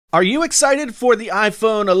Are you excited for the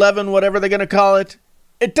iPhone 11, whatever they're going to call it?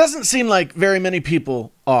 It doesn't seem like very many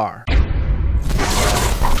people are.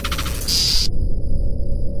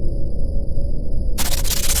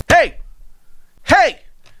 Hey! Hey!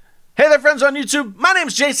 Hey there, friends on YouTube. My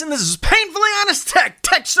name's Jason. This is Painfully Honest Tech.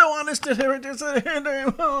 Tech so honest. This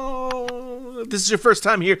is your first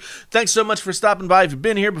time here. Thanks so much for stopping by. If you've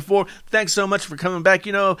been here before, thanks so much for coming back.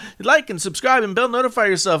 You know, like and subscribe and bell notify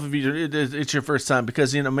yourself if it's your first time,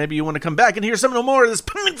 because, you know, maybe you want to come back and hear some more of this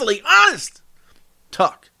painfully honest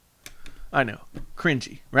talk. I know.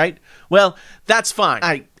 Cringy, right? Well, that's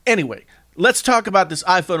fine. Anyway, let's talk about this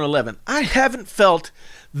iPhone 11. I haven't felt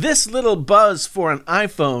this little buzz for an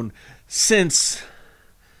iPhone since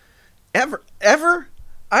ever?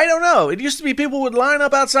 I don't know. It used to be people would line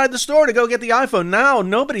up outside the store to go get the iPhone. Now,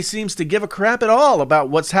 nobody seems to give a crap at all about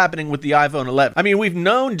what's happening with the iPhone 11. I mean, we've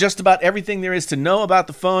known just about everything there is to know about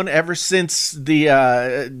the phone ever since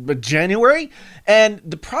the January. And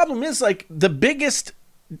the problem is, like, the biggest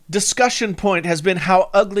discussion point has been how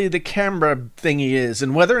ugly the camera thingy is,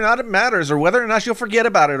 and whether or not it matters, or whether or not you'll forget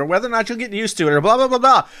about it, or whether or not you'll get used to it, or blah, blah, blah,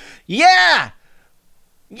 blah. Yeah!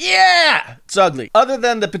 Yeah! It's ugly. Other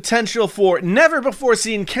than the potential for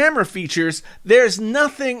never-before-seen camera features, there's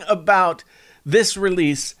nothing about this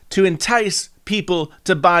release to entice people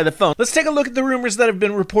to buy the phone. Let's take a look at the rumors that have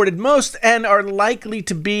been reported most and are likely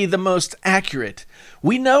to be the most accurate.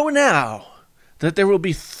 We know now that there will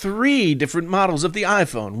be 3 different models of the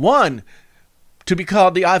iPhone. One to be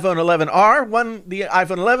called the iPhone 11R, one the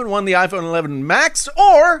iPhone 11, one the iPhone 11 Max,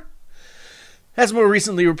 or, as more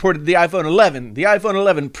recently reported, the iPhone 11, the iPhone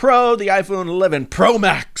 11 Pro, the iPhone 11 Pro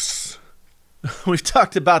Max. We've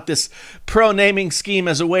talked about this Pro naming scheme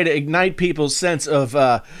as a way to ignite people's sense of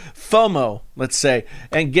FOMO, let's say,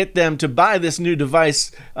 and get them to buy this new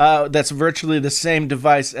device that's virtually the same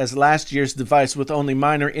device as last year's device with only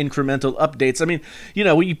minor incremental updates. I mean, you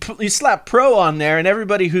know, you slap Pro on there, and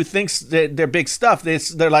everybody who thinks that they're big stuff,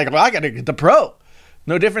 they're like, well, I gotta get the Pro.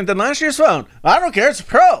 No different than last year's phone. I don't care, it's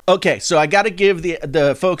Pro. Okay, so I gotta give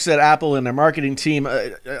the folks at Apple and their marketing team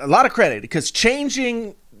a lot of credit, because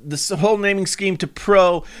changing this whole naming scheme to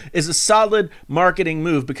Pro is a solid marketing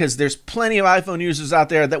move, because there's plenty of iPhone users out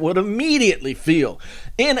there that would immediately feel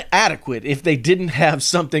inadequate if they didn't have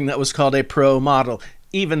something that was called a Pro model,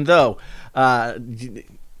 even though it's the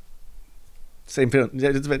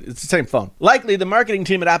same phone. Likely, the marketing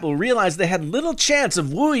team at Apple realized they had little chance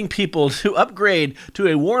of wooing people to upgrade to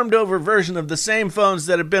a warmed-over version of the same phones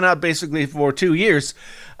that have been out basically for 2 years,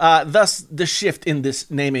 thus the shift in this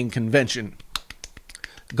naming convention.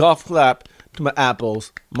 Golf clap to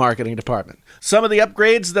Apple's marketing department. Some of the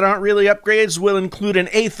upgrades that aren't really upgrades will include an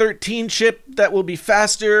A13 chip that will be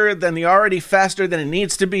faster than the already faster than it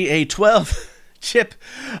needs to be A12 chip,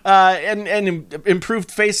 and improved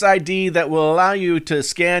Face ID that will allow you to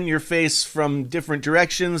scan your face from different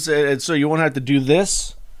directions, so you won't have to do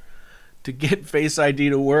this to get Face ID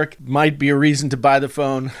to work. Might be a reason to buy the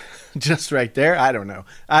phone just right there. I don't know.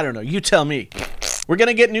 You tell me. We're going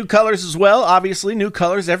to get new colors as well. Obviously, new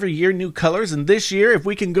colors. Every year, new colors. And this year, if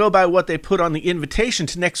we can go by what they put on the invitation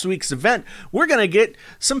to next week's event, we're going to get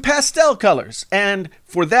some pastel colors. And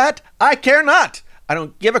for that, I care not. I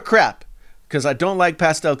don't give a crap, because I don't like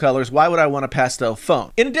pastel colors. Why would I want a pastel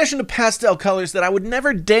phone? In addition to pastel colors that I would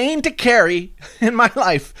never deign to carry in my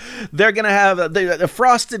life, they're going to have a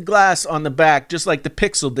frosted glass on the back, just like the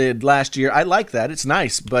Pixel did last year. I like that. It's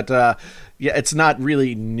nice, but yeah, it's not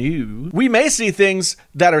really new. We may see things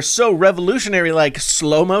that are so revolutionary, like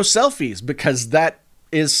slow-mo selfies, because that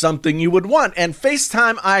is something you would want, and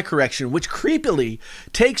FaceTime eye correction, which creepily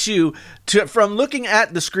takes you from looking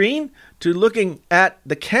at the screen to looking at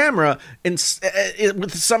the camera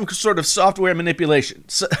with some sort of software manipulation.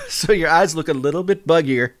 So your eyes look a little bit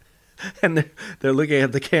buggier, and they're looking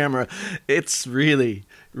at the camera. It's really,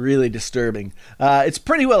 really disturbing. It's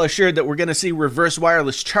pretty well assured that we're going to see reverse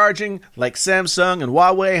wireless charging, like Samsung and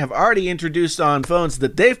Huawei have already introduced on phones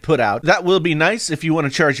that they've put out. That will be nice if you want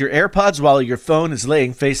to charge your AirPods while your phone is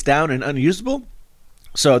laying face down and unusable.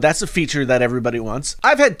 So that's a feature that everybody wants.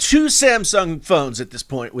 I've had 2 Samsung phones at this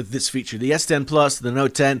point with this feature, the S10 Plus, the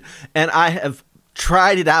Note 10, and I have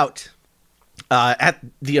tried it out at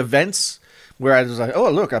the events where I was like,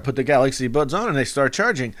 oh, look, I put the Galaxy Buds on and they start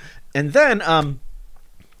charging. And then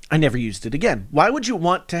I never used it again. Why would you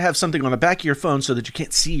want to have something on the back of your phone so that you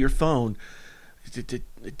can't see your phone? It's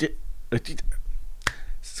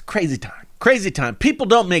crazy time. Crazy time. People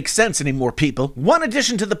don't make sense anymore, people. One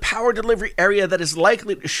addition to the power delivery area that is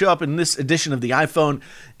likely to show up in this edition of the iPhone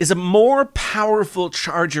is a more powerful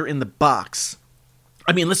charger in the box.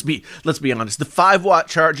 I mean, let's be honest. The 5-watt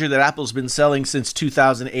charger that Apple's been selling since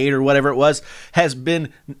 2008 or whatever it was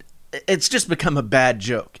it's just become a bad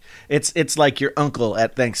joke. It's like your uncle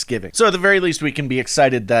at Thanksgiving. So at the very least, we can be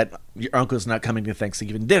excited that your uncle's not coming to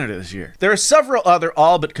Thanksgiving dinner this year. There are several other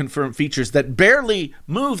all but confirmed features that barely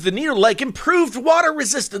move the needle, like improved water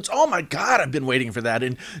resistance. Oh my God, I've been waiting for that.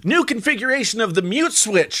 And new configuration of the mute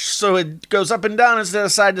switch, so it goes up and down instead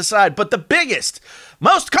of side to side. But the biggest,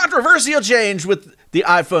 most controversial change with the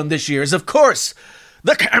iPhone this year is, of course,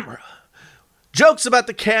 the camera. Jokes about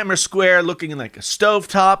the camera square looking like a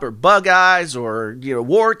stovetop or bug eyes or,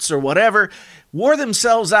 warts or whatever wore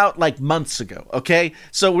themselves out like months ago, okay?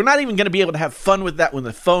 So we're not even going to be able to have fun with that when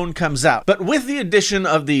the phone comes out. But with the addition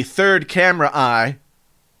of the third camera eye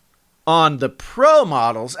on the Pro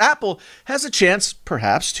models, Apple has a chance,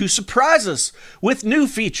 perhaps, to surprise us with new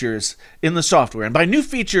features in the software. And by new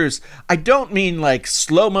features, I don't mean like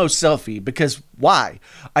slow-mo selfie, because why?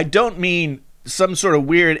 I don't mean some sort of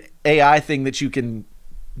weird AI thing that you can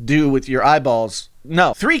do with your eyeballs.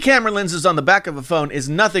 No. 3 camera lenses on the back of a phone is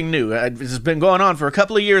nothing new. It's been going on for a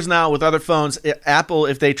couple of years now with other phones. Apple,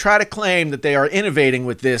 if they try to claim that they are innovating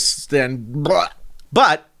with this, then blah.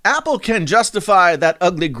 But Apple can justify that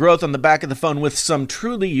ugly growth on the back of the phone with some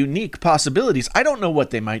truly unique possibilities. I don't know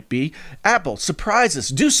what they might be. Apple, surprise us.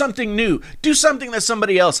 Do something new. Do something that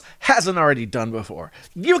somebody else hasn't already done before.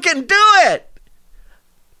 You can do it!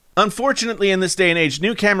 Unfortunately, in this day and age,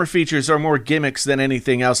 new camera features are more gimmicks than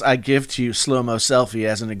anything else. I give to you slow-mo selfie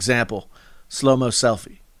as an example. Slow-mo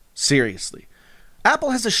selfie. Seriously.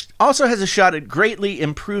 Apple also has a shot at greatly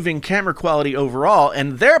improving camera quality overall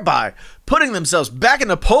and thereby putting themselves back in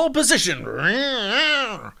the pole position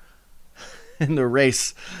in the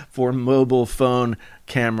race for mobile phone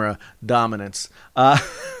camera dominance. I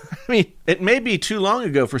mean, it may be too long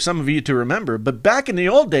ago for some of you to remember, but back in the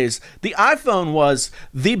old days, the iPhone was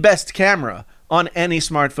the best camera on any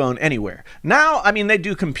smartphone anywhere. Now, I mean, they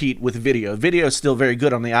do compete with video. Video is still very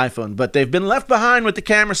good on the iPhone, but they've been left behind with the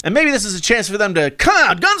cameras, and maybe this is a chance for them to come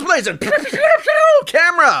out, guns blazing,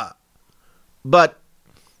 camera! But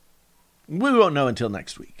we won't know until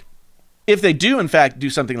next week. If they do, in fact, do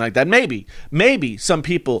something like that, maybe some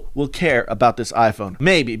people will care about this iPhone.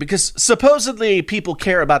 Maybe, because supposedly people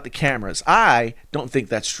care about the cameras. I don't think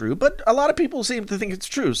that's true, but a lot of people seem to think it's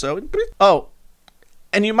true, so... Oh,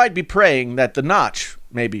 and you might be praying that the notch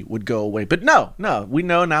maybe would go away, but no, we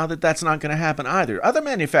know now that that's not going to happen either. Other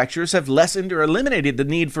manufacturers have lessened or eliminated the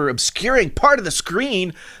need for obscuring part of the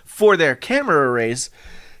screen for their camera arrays.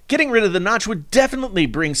 Getting rid of the notch would definitely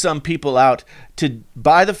bring some people out to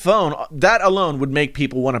buy the phone. That alone would make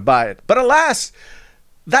people want to buy it. But alas,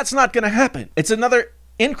 that's not going to happen. It's another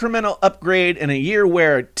incremental upgrade in a year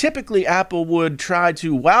where typically Apple would try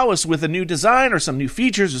to wow us with a new design or some new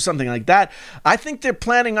features or something like that. I think they're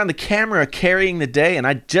planning on the camera carrying the day, and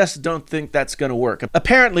I just don't think that's going to work.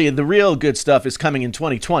 Apparently, the real good stuff is coming in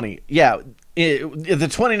 2020. Yeah, the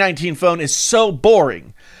 2019 phone is so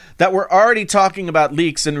boring that we're already talking about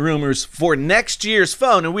leaks and rumors for next year's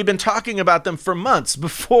phone, and we've been talking about them for months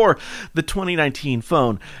before the 2019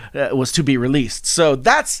 phone was to be released. So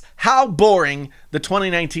that's how boring the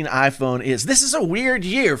 2019 iPhone is. This is a weird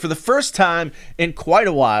year. For the first time in quite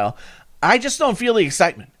a while, I just don't feel the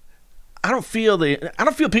excitement. I don't feel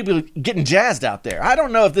people getting jazzed out there. I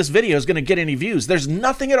don't know if this video is going to get any views. There's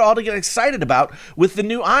nothing at all to get excited about with the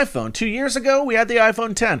new iPhone. 2 years ago, we had the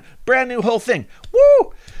iPhone 10. Brand new whole thing.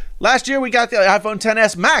 Woo! Last year, we got the iPhone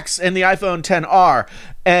XS Max and the iPhone XR.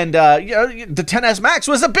 And, the XS Max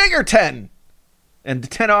was a bigger 10. And the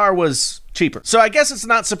XR was cheaper. So I guess it's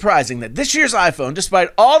not surprising that this year's iPhone,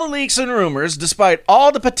 despite all the leaks and rumors, despite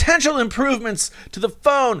all the potential improvements to the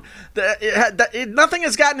phone, nothing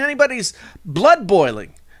has gotten anybody's blood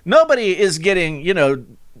boiling. Nobody is getting,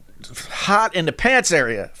 hot in the pants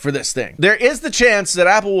area for this thing. There is the chance that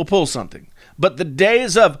Apple will pull something. But the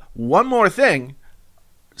days of one more thing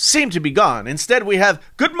seem to be gone. Instead, we have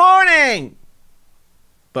good morning.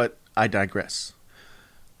 But I digress.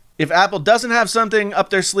 If Apple doesn't have something up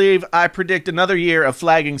their sleeve, I predict another year of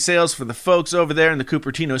flagging sales for the folks over there in the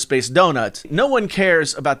Cupertino Space Donut. No one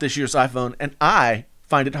cares about this year's iPhone, and I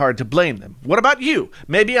find it hard to blame them. What about you?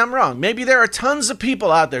 Maybe I'm wrong. Maybe there are tons of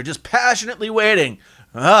people out there just passionately waiting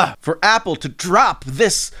for Apple to drop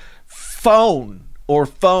this phone or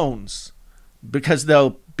phones because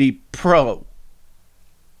they'll be pro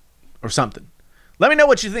or something. Let me know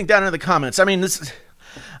what you think down in the comments. I mean,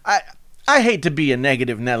 I hate to be a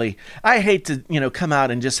negative Nelly. I hate to, come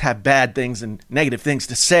out and just have bad things and negative things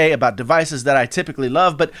to say about devices that I typically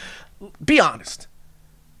love, but be honest.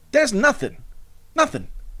 There's nothing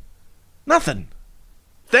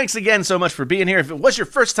Thanks again so much for being here. If it was your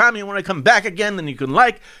first time and you want to come back again, then you can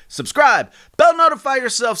like, subscribe, bell notify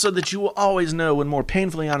yourself so that you will always know when more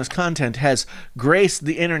painfully honest content has graced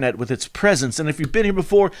the internet with its presence. And if you've been here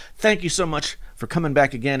before, thank you so much for coming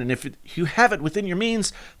back again. And if you have it within your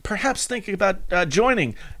means, perhaps think about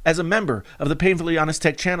joining as a member of the Painfully Honest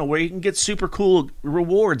Tech channel, where you can get super cool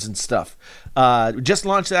rewards and stuff. Just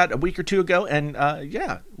launched that a week or two ago, and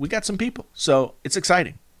yeah, we got some people. So it's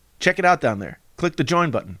exciting. Check it out down there. Click the join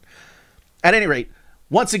button. At any rate,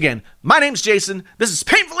 once again, my name's Jason. This is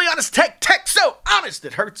Painfully Honest Tech. Tech so honest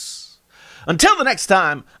it hurts. Until the next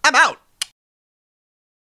time, I'm out.